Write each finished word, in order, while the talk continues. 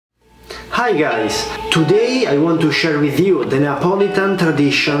Hi guys! Today I want to share with you the Neapolitan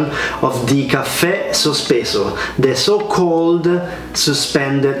tradition of the CAFFE SOSPEso, the so-called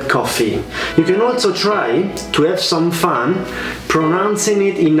suspended coffee. You can also try to have some fun pronouncing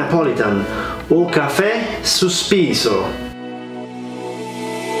it in Neapolitan, o CAFFE SOSPEso.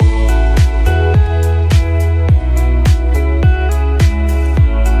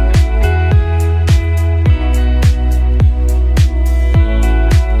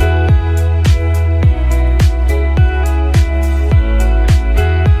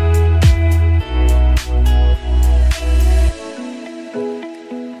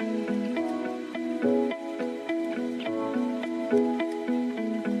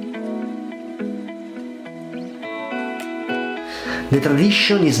 The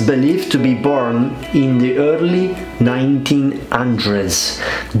tradition is believed to be born in the early 1900s,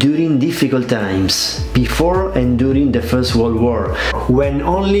 during difficult times, before and during the First World War, when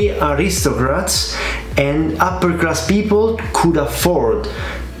only aristocrats and upper-class people could afford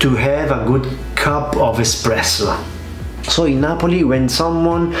to have a good cup of espresso. So in Napoli, when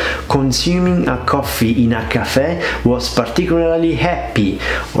someone consuming a coffee in a cafe was particularly happy,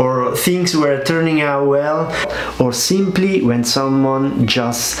 or things were turning out well, or simply when someone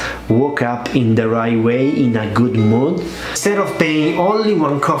just woke up in the right way in a good mood, instead of paying only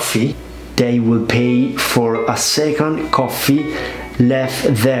one coffee, they will pay for a second coffee left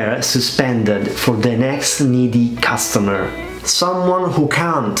there suspended for the next needy customer. Someone who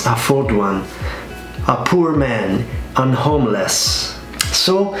can't afford one, a poor man, and homeless.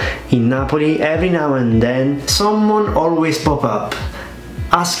 So in Napoli, every now and then someone always pop up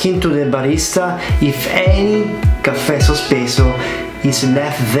asking to the barista if any caffè sospeso is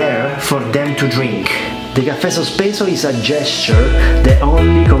left there for them to drink. The caffè sospeso is a gesture that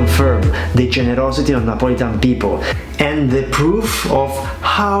only confirms the generosity of Neapolitan people and the proof of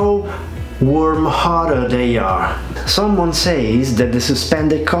how warm-hearted they are. Someone says that the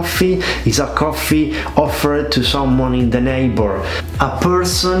suspended coffee is a coffee offered to someone in the neighbor, a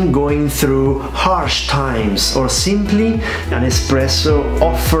person going through harsh times, or simply an espresso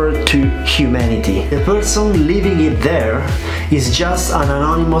offered to humanity. The person leaving it there is just an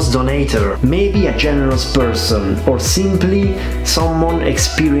anonymous donator, maybe a generous person, or simply someone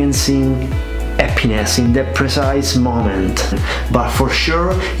experiencing happiness in that precise moment, but for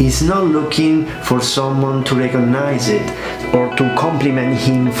sure he's not looking for someone to recognize it or to compliment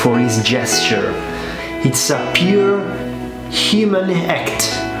him for his gesture. It's a pure human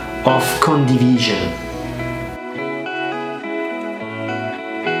act of condivision.